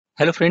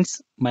Hello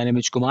friends, my name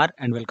is Kumar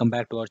and welcome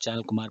back to our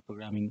channel Kumar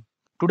Programming.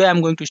 Today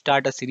I'm going to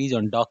start a series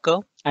on Docker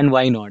and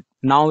why not.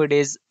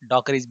 Nowadays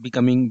Docker is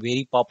becoming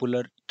very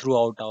popular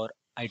throughout our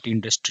IT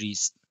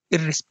industries,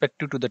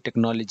 irrespective to the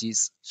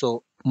technologies.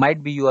 So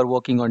might be you are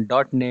working on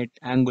 .NET,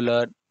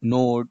 Angular,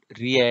 Node,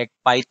 React,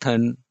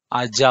 Python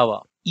or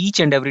Java.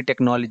 Each and every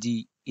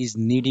technology is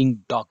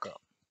needing Docker,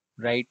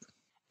 right?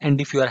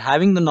 And if you are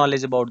having the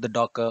knowledge about the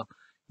Docker,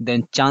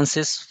 then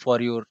chances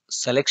for your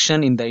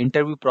selection in the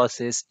interview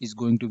process is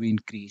going to be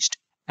increased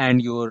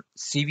and your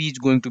CV is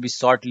going to be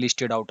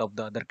shortlisted out of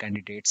the other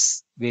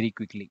candidates very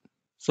quickly.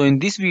 So in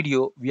this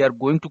video, we are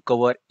going to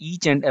cover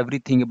each and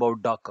everything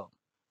about Docker.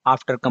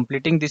 After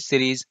completing this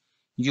series,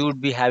 you would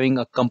be having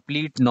a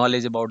complete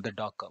knowledge about the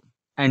Docker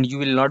and you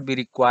will not be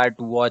required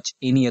to watch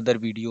any other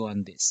video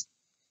on this.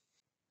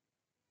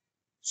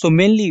 So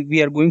mainly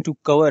we are going to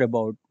cover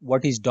about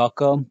what is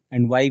Docker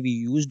and why we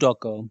use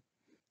Docker,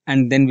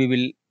 and then we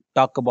will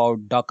talk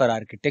about Docker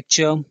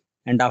architecture,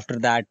 and after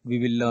that we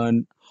will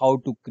learn how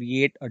to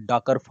create a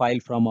Docker file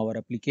from our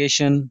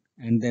application,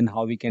 and then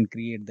how we can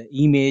create the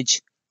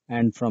image,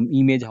 and from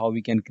image how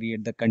we can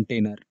create the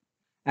container.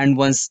 And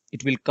once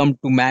it will come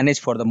to manage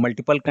for the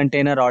multiple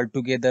container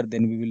altogether,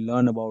 then we will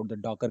learn about the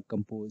Docker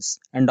compose,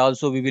 and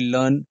also we will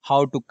learn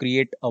how to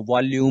create a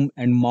volume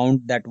and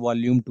mount that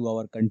volume to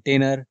our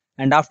container.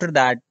 And after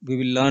that we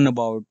will learn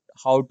about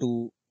how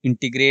to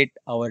integrate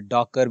our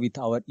Docker with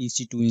our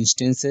EC2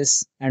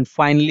 instances. And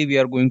finally we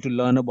are going to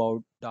learn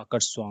about Docker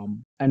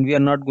Swarm, and we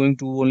are not going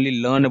to only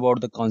learn about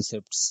the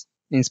concepts.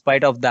 In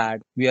spite of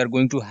that, we are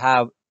going to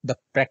have the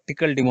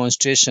practical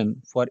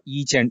demonstration for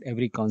each and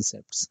every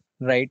concepts,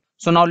 right?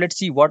 So now let's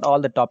see what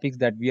all the topics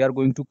that we are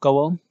going to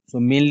cover. So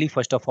mainly,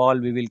 first of all,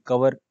 we will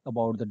cover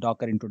about the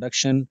Docker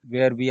introduction,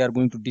 where we are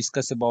going to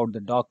discuss about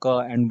the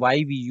Docker and why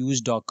we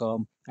use Docker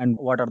and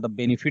what are the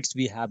benefits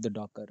we have the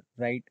Docker,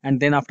 right? And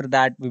then after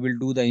that we will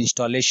do the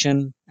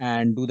installation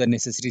and do the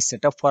necessary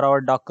setup for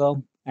our Docker.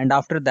 And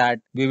after that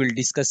we will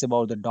discuss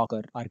about the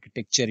Docker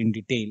architecture in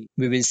detail.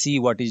 We will see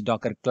what is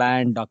Docker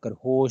client, Docker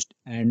host,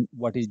 and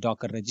what is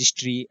Docker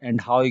registry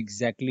and how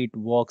exactly it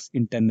works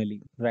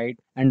internally, right?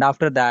 And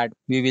after that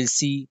we will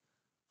see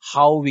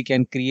how we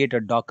can create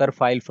a Docker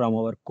file from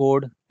our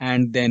code,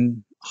 and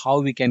then how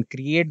we can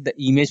create the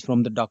image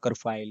from the Docker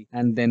file,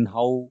 and then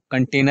how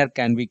container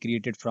can be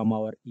created from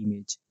our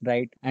image,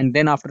 right? And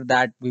then after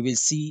that we will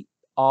see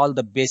all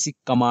the basic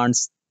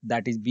commands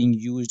that is being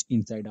used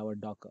inside our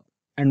Docker.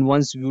 And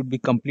once we would be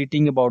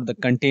completing about the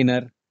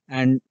container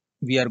and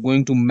we are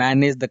going to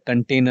manage the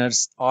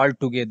containers all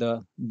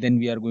together, then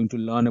we are going to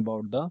learn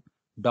about the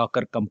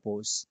Docker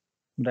compose,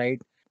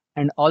 right?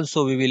 And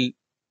also we will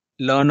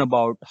learn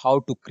about how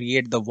to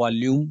create the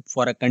volume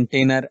for a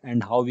container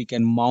and how we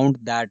can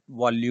mount that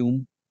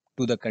volume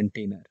to the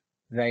container,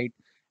 right?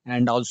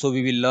 And also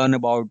we will learn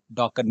about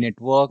Docker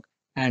network,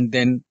 and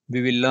then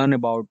we will learn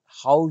about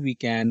how we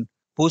can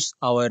push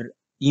our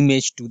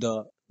image to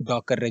the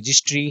Docker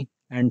registry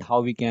and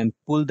how we can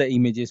pull the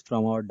images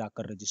from our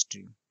Docker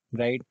registry,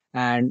 right?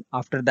 And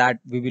after that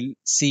we will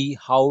see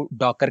how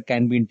Docker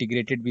can be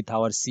integrated with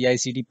our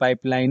CI/CD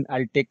pipeline.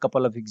 I'll take a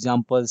couple of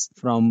examples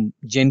from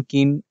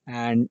Jenkins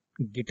and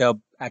GitHub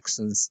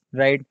Actions,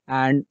 right?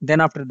 And then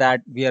after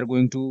that we are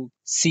going to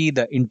see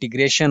the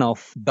integration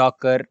of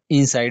Docker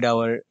inside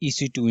our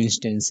EC2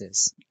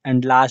 instances.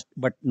 And last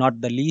but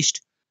not the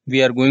least,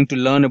 we are going to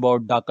learn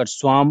about Docker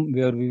Swarm,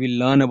 where we will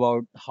learn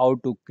about how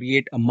to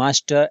create a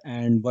master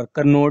and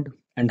worker node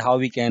and how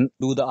we can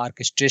do the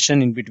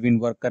orchestration in between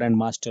worker and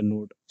master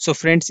node. So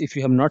friends, if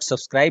you have not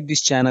subscribed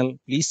this channel,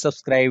 please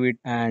subscribe it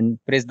and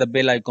press the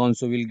bell icon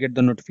so we'll get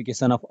the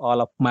notification of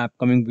all of my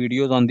upcoming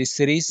videos on this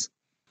series.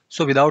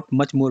 So without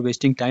much more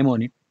wasting time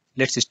on it,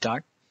 let's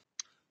start.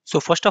 So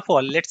first of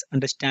all, let's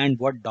understand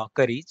what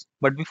Docker is.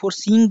 But before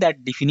seeing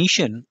that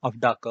definition of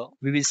Docker,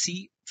 we will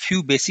see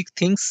few basic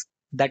things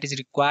that is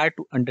required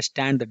to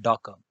understand the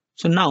Docker.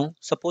 So now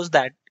suppose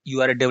that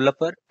you are a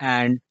developer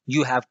and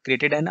you have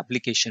created an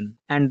application,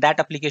 and that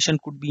application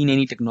could be in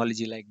any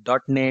technology like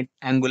 .NET,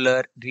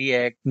 Angular,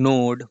 React,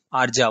 Node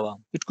or Java.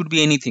 It could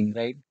be anything,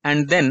 right?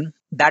 And then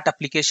that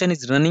application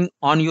is running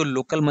on your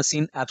local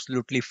machine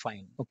absolutely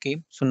fine.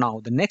 Okay, so now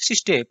the next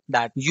step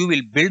that you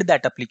will build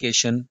that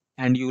application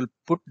and you will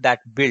put that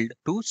build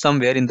to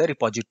somewhere in the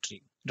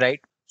repository, right?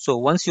 So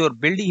once your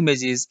build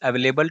image is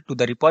available to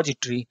the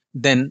repository,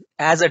 then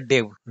as a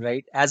dev,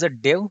 right, as a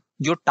dev,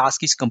 your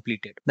task is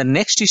completed. The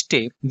next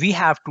step, we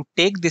have to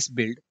take this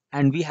build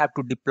and we have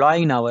to deploy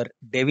in our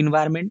dev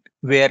environment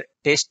where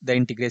test the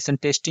integration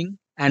testing.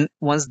 And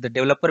once the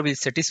developer will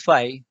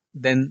satisfy,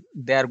 then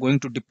they are going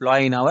to deploy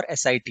in our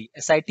SIT.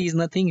 SIT is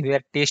nothing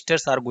where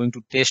testers are going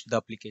to test the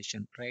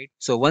application, right?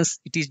 So once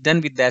it is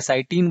done with the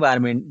SIT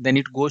environment, then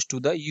it goes to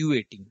the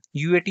UAT.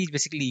 UAT is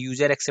basically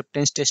user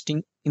acceptance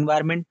testing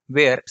environment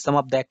where some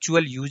of the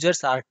actual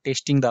users are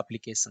testing the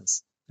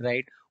applications,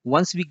 right?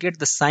 Once we get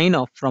the sign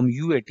off from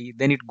UAT,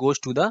 then it goes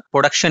to the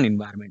production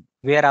environment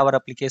where our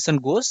application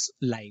goes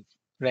live,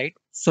 right?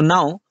 So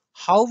now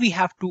how we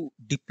have to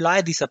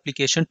deploy this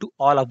application to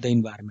all of the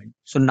environment.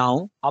 So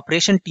now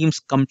operation teams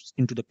comes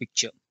into the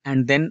picture,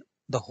 and then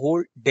the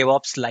whole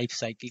DevOps life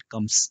cycle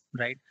comes,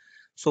 right?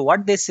 So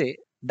what they say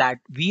that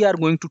we are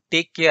going to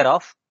take care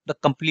of the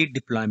complete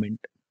deployment.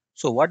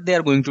 So what they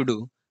are going to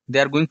do, they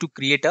are going to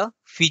create a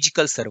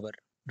physical server,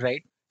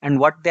 right? And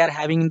what they are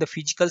having in the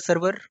physical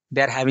server,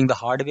 they are having the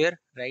hardware,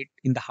 right?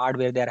 In the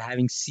hardware, they are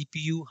having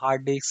CPU,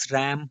 hard disk,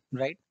 RAM,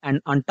 right?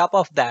 And on top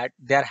of that,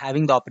 they are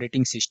having the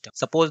operating system.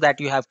 Suppose that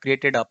you have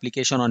created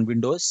application on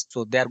Windows.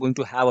 So they are going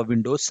to have a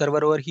Windows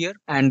server over here,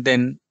 and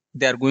then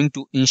they are going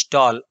to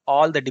install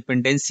all the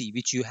dependency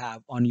which you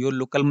have on your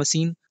local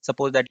machine.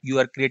 Suppose that you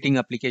are creating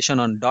application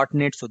on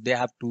 .NET, so they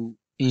have to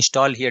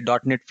install here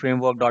 .NET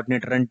framework,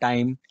 .NET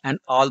runtime, and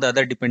all the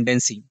other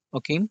dependency.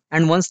 Okay,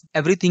 and once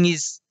everything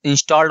is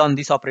installed on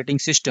this operating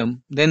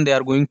system, then they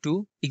are going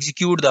to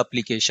execute the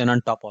application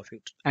on top of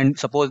it. And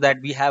suppose that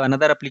we have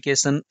another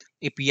application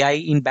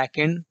API in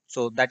backend,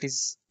 so that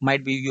is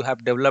might be you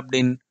have developed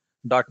in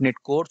 .NET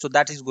Core, so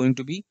that is going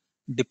to be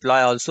deploy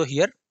also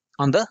here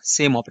on the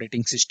same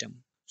operating system.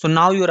 So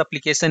now your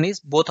application is,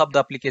 both of the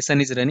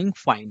application is running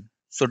fine.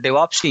 So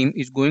DevOps team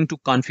is going to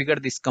configure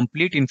this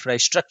complete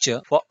infrastructure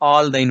for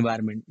all the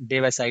environment,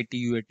 Dev, SIT,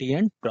 UAT,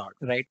 and prod,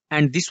 right?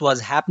 And this was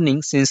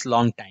happening since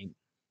long time.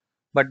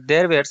 But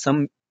there were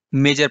some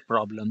major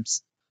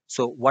problems.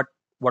 So what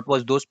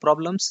was those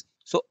problems?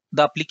 So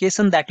the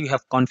application that you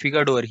have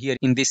configured over here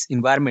in this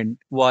environment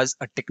was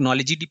a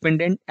technology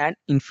dependent and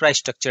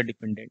infrastructure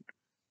dependent,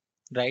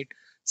 right?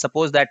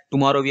 Suppose that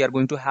tomorrow we are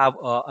going to have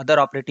other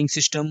operating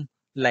system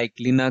like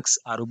Linux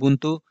or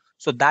Ubuntu.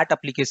 So that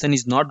application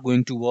is not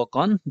going to work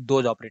on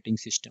those operating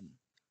system.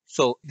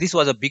 So this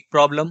was a big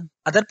problem.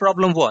 Other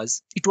problem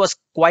was it was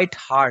quite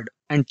hard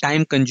and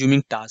time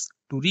consuming task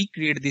to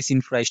recreate this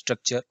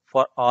infrastructure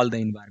for all the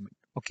environment.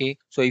 Okay,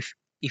 so if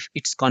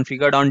it's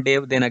configured on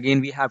dev, then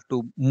again we have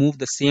to move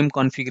the same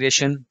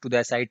configuration to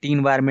the SIT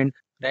environment,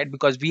 right?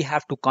 Because we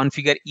have to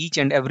configure each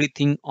and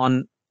everything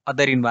on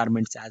other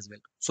environments as well.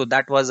 So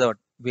that was a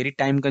very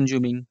time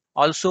consuming.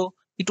 Also,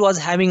 it was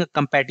having a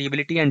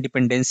compatibility and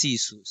dependency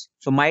issues.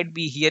 So might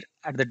be here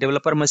at the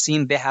developer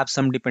machine, they have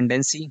some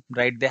dependency,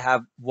 right? They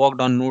have worked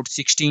on node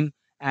 16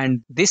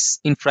 and this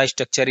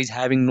infrastructure is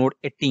having node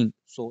 18.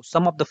 So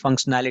some of the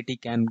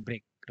functionality can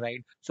break,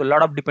 right? So a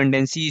lot of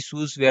dependency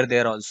issues were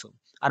there also.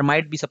 Or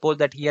might be suppose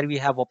that here we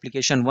have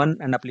application 1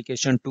 and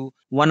application 2.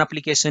 One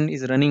application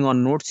is running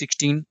on node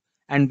 16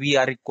 and we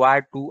are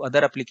required to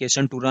other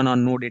application to run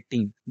on node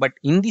 18, but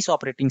in this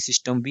operating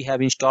system we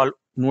have installed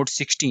node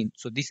 16,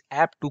 so this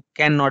app too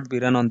cannot be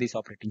run on this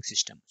operating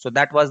system. So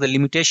that was the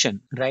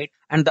limitation, right?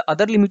 And the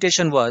other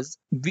limitation was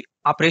the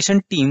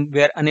operation team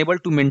were unable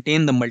to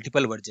maintain the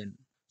multiple version.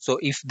 So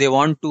if they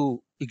want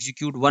to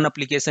execute one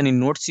application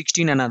in node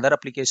 16 and another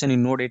application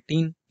in node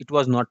 18, it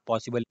was not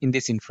possible in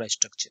this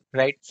infrastructure,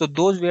 right? So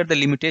those were the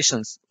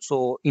limitations.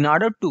 So in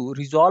order to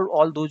resolve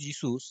all those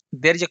issues,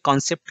 there is a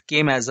concept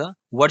came as a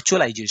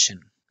virtualization,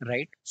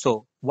 right?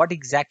 So what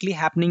exactly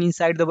happening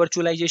inside the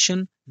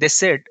virtualization? They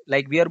said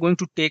like we are going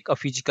to take a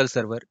physical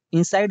server.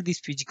 Inside this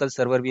physical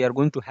server, we are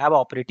going to have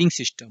operating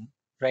system,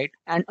 right?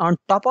 And on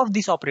top of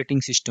this operating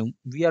system,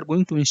 we are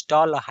going to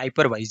install a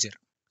hypervisor,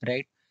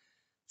 right?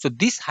 So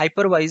this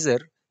hypervisor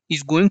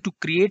is going to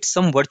create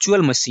some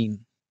virtual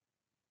machine.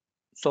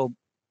 So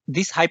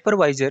this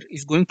hypervisor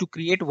is going to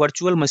create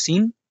virtual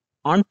machine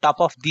on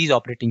top of these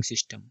operating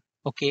system.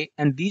 Okay,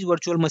 and these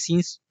virtual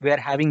machines were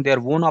having their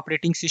own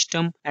operating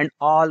system and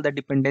all the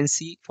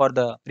dependency for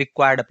the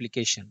required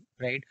application,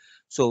 right?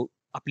 So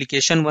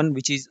application one,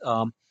 which is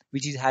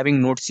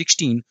having node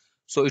 16,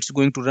 so it's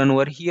going to run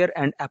over here,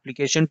 and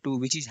application 2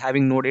 which is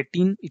having node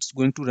 18, it's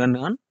going to run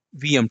on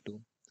VM2,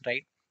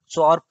 right?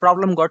 So our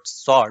problem got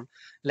solved,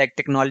 like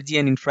technology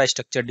and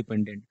infrastructure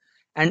dependent.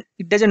 And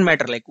it doesn't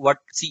matter like what,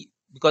 see,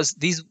 because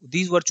these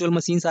virtual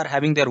machines are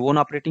having their own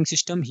operating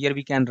system. Here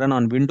we can run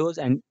on Windows,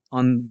 and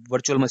on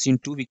virtual machine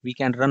 2 we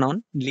can run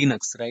on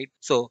Linux, right?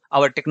 So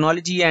our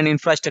technology and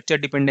infrastructure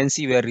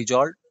dependency were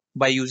resolved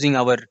by using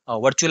our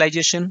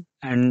virtualization,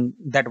 and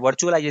that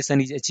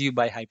virtualization is achieved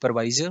by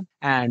hypervisor,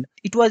 and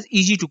it was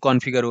easy to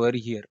configure over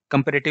here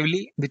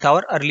comparatively with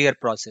our earlier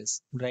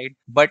process, right?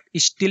 But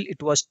still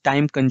it was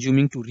time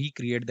consuming to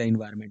recreate the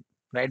environment,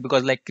 right?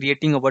 Because like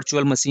creating a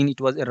virtual machine,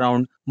 it was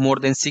around more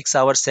than 6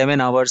 hours,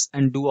 7 hours,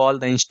 and do all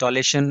the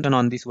installation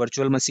on this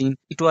virtual machine.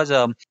 It was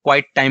a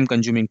quite time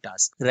consuming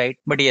task, right?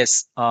 But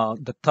yes,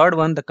 the third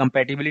one, the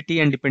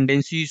compatibility and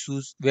dependency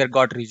issues were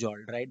got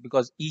resolved, right?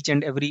 Because each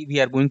and every we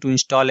are going to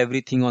install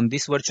everything on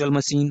this virtual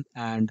machine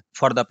and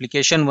for the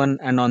application one,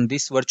 and on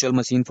this virtual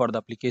machine for the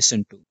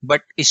application two.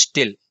 But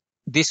still,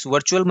 this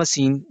virtual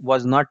machine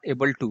was not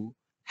able to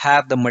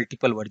have the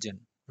multiple version,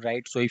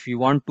 right? So if you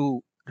want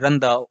to run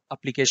the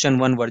application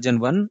 1 version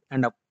 1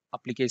 and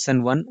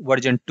application 1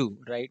 version 2,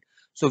 right?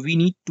 So we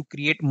need to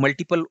create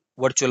multiple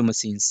virtual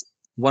machines,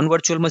 one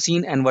virtual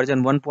machine and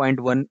version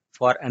 1.1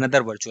 for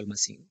another virtual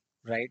machine,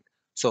 right?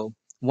 So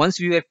once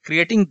we were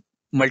creating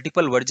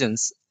multiple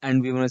versions,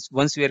 and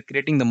once we were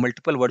creating the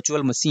multiple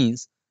virtual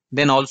machines,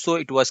 then also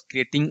it was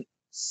creating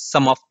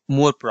some of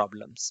more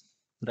problems,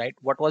 right?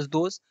 What was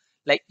those?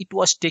 Like it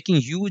was taking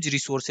huge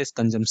resources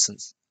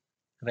consumptions,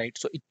 right?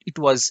 So it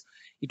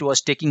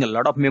was taking a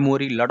lot of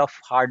memory, lot of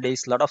hard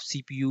disks, lot of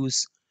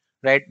CPUs,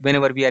 right?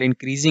 Whenever we are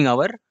increasing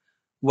our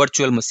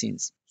virtual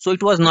machines, so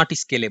it was not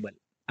scalable.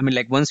 I mean,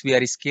 like once we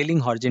are scaling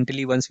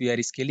horizontally, once we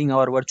are scaling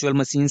our virtual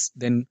machines,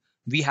 then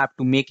we have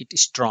to make it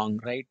strong,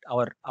 right?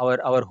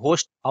 Our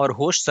host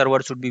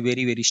server should be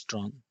very very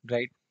strong,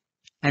 right?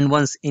 And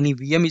once any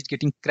VM is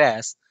getting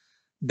crashed,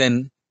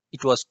 then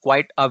it was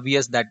quite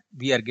obvious that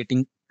we are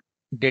getting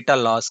data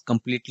loss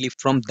completely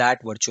from that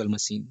virtual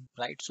machine,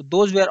 right? So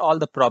those were all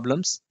the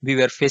problems we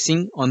were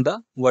facing on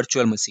the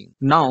virtual machine.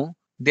 Now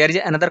there is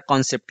another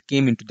concept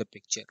came into the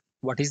picture.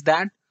 What is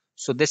that?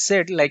 So they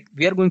said, like,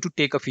 we are going to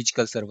take a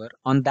physical server.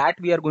 On that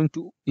we are going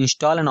to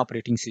install an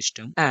operating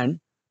system, and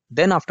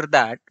then after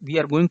that we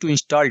are going to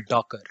install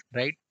Docker,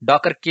 right?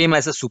 Docker came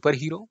as a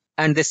superhero,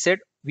 and they said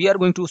we are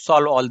going to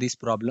solve all these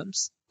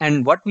problems.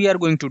 And what we are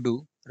going to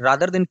do,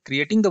 rather than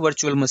creating the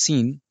virtual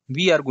machine,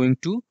 we are going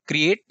to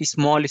create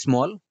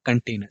small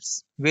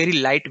containers, very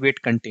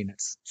lightweight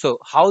containers. So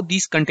how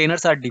these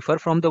containers are differ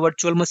from the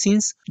virtual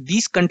machines?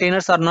 These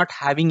containers are not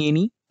having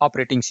any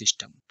operating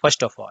system.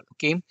 First of all,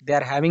 okay, they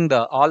are having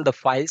the all the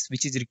files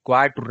which is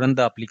required to run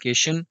the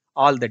application,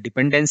 all the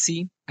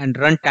dependency and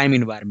runtime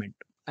environment,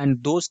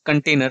 and those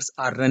containers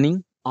are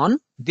running on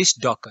this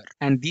Docker,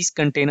 and these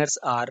containers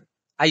are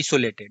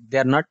isolated. They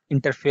are not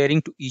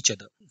interfering to each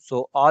other.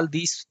 So all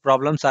these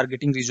problems are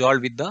getting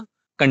resolved with the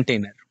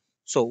container.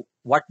 So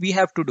what we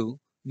have to do,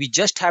 we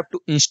just have to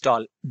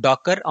install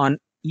Docker on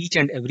each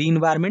and every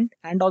environment,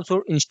 and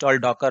also install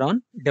Docker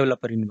on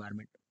developer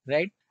environment,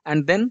 right?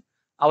 And then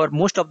our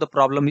most of the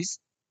problem is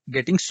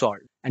getting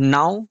solved. And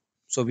now,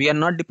 so we are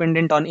not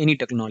dependent on any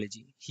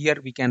technology. Here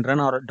we can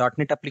run our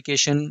 .NET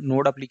application,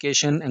 Node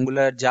application,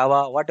 Angular,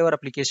 Java, whatever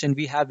application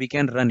we have, we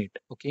can run it,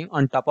 okay,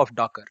 on top of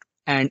Docker.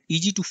 And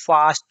easy to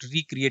fast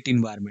recreate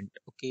environment,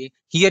 okay.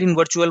 Here in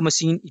virtual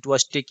machine, it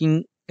was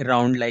taking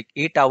around like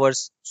 8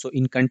 hours. So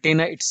in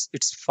container,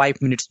 it's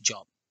 5 minutes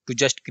job to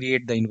just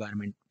create the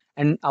environment.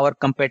 And our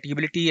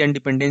compatibility and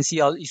dependency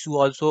issue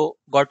also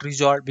got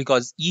resolved,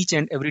 because each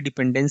and every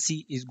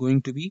dependency is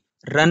going to be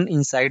run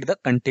inside the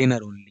container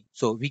only.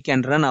 So we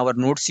can run our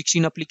node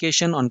 16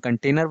 application on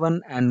container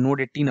 1 and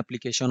node 18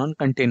 application on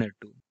container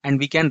 2, and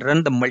we can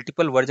run the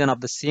multiple version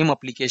of the same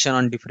application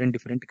on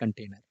different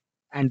container.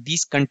 And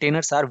these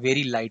containers are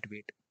very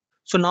lightweight.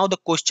 So now the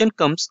question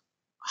comes,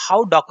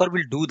 how Docker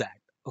will do that?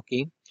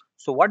 Okay,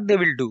 so what they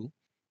will do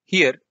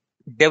here,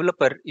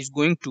 developer is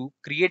going to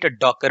create a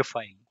Docker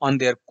file on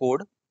their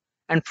code,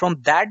 and from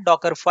that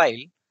Docker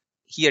file,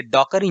 here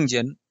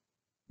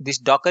this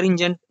Docker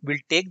engine will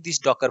take this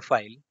Docker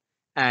file,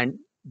 and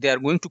they are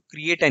going to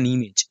create an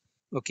image,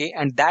 okay,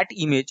 and that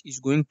image is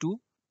going to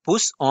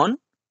push on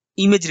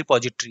image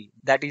repository,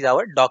 that is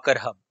our Docker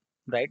hub,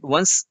 right?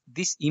 Once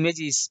this image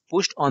is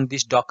pushed on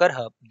this Docker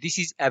hub, this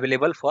is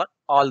available for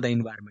all the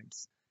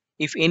environments.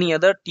 If any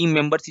other team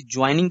members is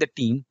joining the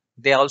team,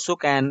 they also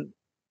can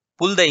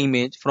pull the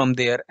image from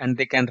there and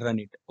they can run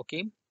it,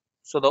 okay.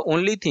 So the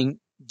only thing,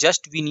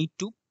 just we need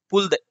to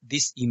pull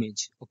this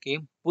image, okay,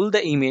 pull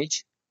the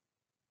image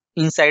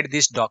inside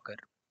this Docker.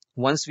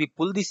 Once we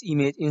pull this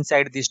image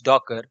inside this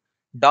Docker,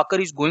 Docker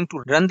is going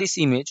to run this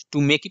image to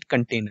make it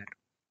container.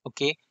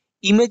 Okay,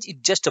 image is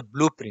just a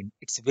blueprint.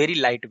 It's very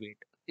lightweight.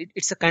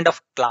 It's a kind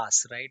of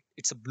class, right?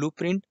 It's a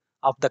blueprint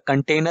of the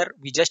container.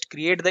 We just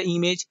create the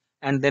image,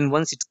 and then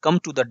once it come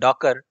to the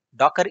Docker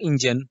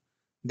engine,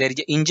 there is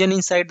an engine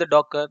inside the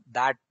Docker.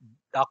 That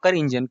Docker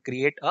engine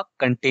create a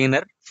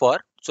container for.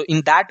 So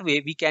in that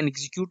way, we can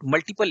execute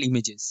multiple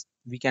images.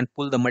 We can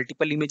pull the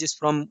multiple images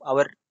from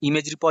our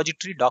image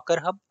repository Docker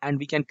hub, and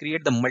we can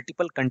create the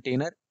multiple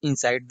container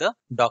inside the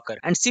Docker.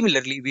 And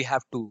similarly, we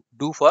have to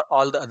do for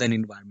all the other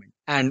environment.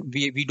 And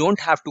we don't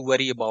have to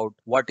worry about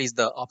what is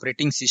the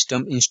operating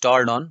system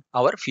installed on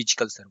our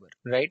physical server,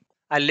 right?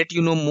 I'll let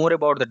you know more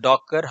about the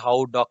Docker,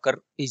 how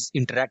Docker is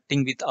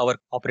interacting with our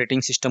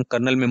operating system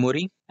kernel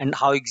memory, and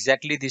how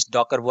exactly this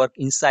Docker work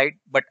inside.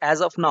 But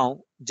as of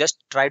now,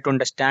 just try to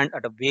understand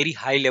at a very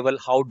high level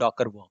how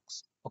Docker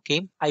works.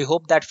 Okay, I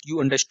hope that you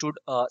understood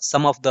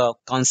some of the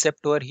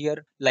concept over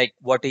here, like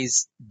what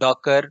is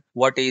Docker,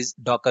 what is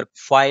Docker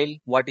file,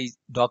 what is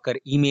Docker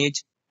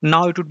image.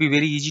 Now it would be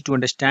very easy to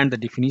understand the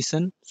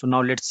definition. So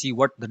now let's see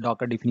what the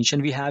Docker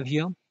definition we have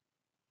here.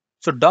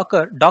 So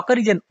Docker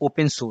is an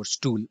open source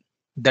tool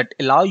that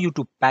allow you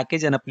to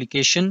package an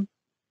application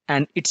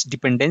and its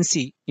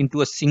dependency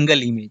into a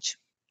single image.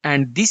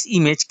 And this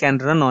image can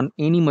run on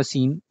any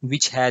machine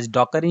which has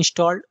Docker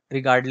installed,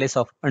 regardless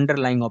of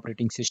underlying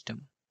operating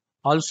system.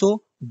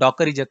 Also,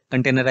 Docker is a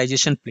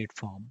containerization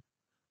platform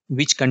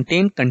which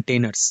contain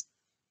containers,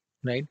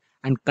 right?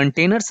 And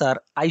containers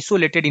are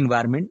isolated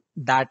environment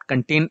that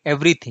contain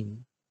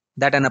everything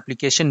that an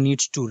application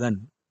needs to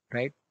run,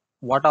 right?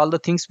 What all the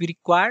things we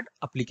required?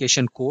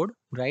 Application code,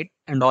 right?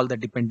 And all the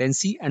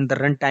dependency and the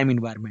runtime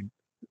environment.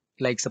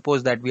 Like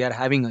suppose that we are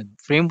having a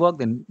framework,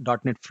 then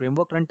 .NET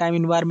framework runtime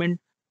environment,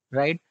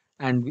 right?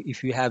 And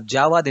if you have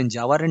Java, then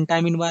Java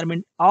runtime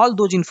environment. All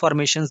those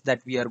informations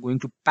that we are going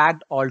to pack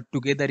all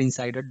together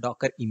inside a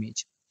Docker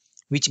image,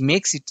 which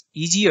makes it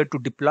easier to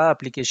deploy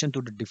application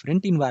to the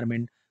different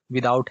environment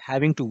without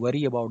having to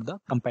worry about the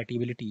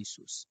compatibility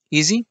issues.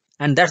 Easy,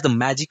 and that's the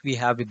magic we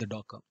have with the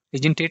Docker,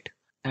 isn't it?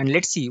 And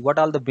let's see what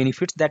all the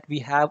benefits that we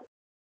have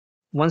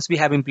once we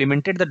have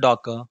implemented the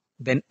Docker.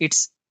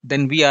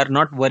 Then we are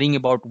not worrying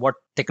about what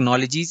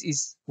technology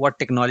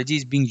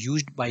is being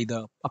used by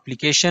the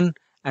application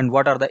and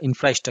what are the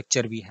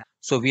infrastructure we have.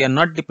 So we are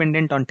not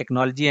dependent on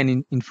technology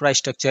and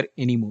infrastructure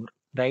anymore,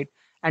 right?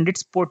 And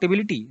it's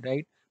portability,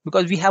 right?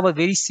 Because we have a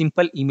very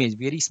simple image,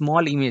 very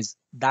small image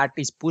that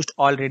is pushed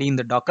already in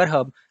the Docker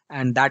hub,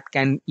 and that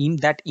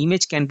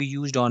image can be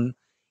used on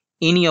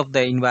any of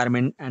the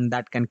environment, and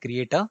that can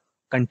create a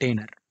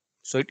container.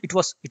 So it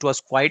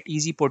was quite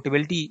easy.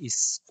 Portability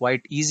is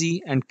quite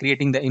easy, and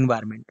creating the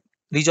environment,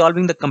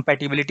 resolving the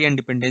compatibility and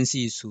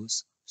dependency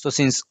issues. So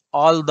since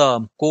all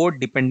the code,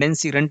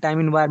 dependency, runtime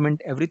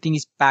environment, everything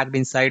is packed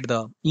inside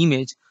the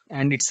image,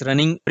 and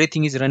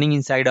everything is running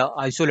inside a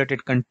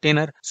isolated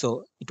container,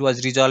 so it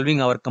was resolving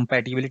our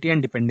compatibility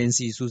and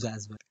dependency issues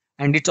as well.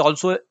 And it's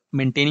also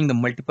maintaining the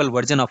multiple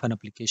version of an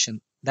application.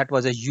 That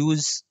was a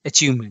huge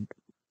achievement,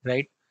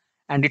 right?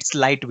 And it's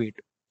lightweight.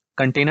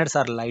 Containers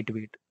are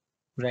lightweight,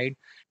 right?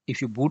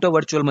 If you boot a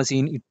virtual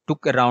machine, it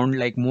took around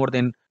like more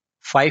than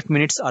 5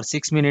 minutes or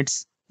 6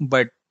 minutes,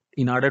 but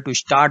in order to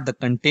start the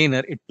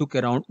container, it took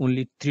around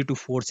only 3 to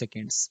 4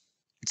 seconds.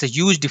 It's a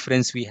huge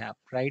difference we have,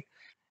 right?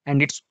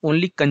 And it's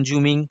only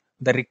consuming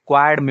the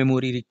required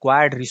memory,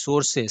 required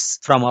resources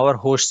from our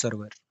host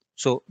server.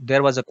 So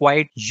there was a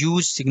quite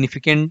huge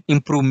significant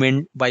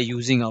improvement by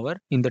using our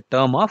in the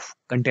term of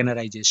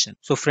containerization.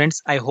 So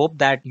friends, I hope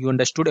that you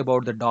understood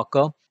about the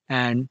Docker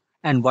and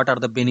what are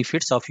the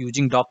benefits of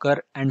using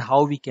Docker and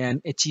how we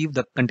can achieve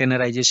the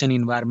containerization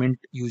environment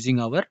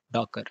using our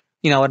Docker.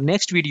 In our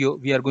next video,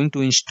 we are going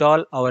to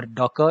install our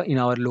Docker in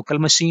our local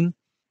machine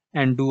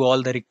and do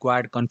all the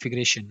required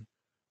configuration.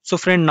 So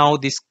friend, now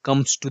this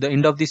comes to the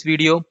end of this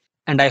video,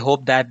 and I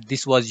hope that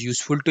this was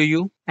useful to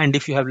you. And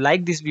if you have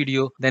liked this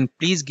video, then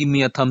please give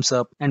me a thumbs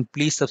up and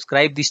please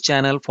subscribe this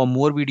channel for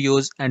more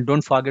videos, and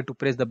don't forget to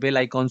press the bell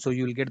icon so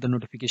you will get the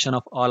notification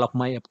of all of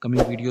my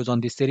upcoming videos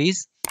on this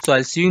series. So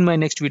I'll see you in my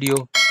next video.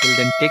 Till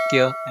then, take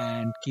care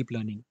and keep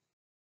learning.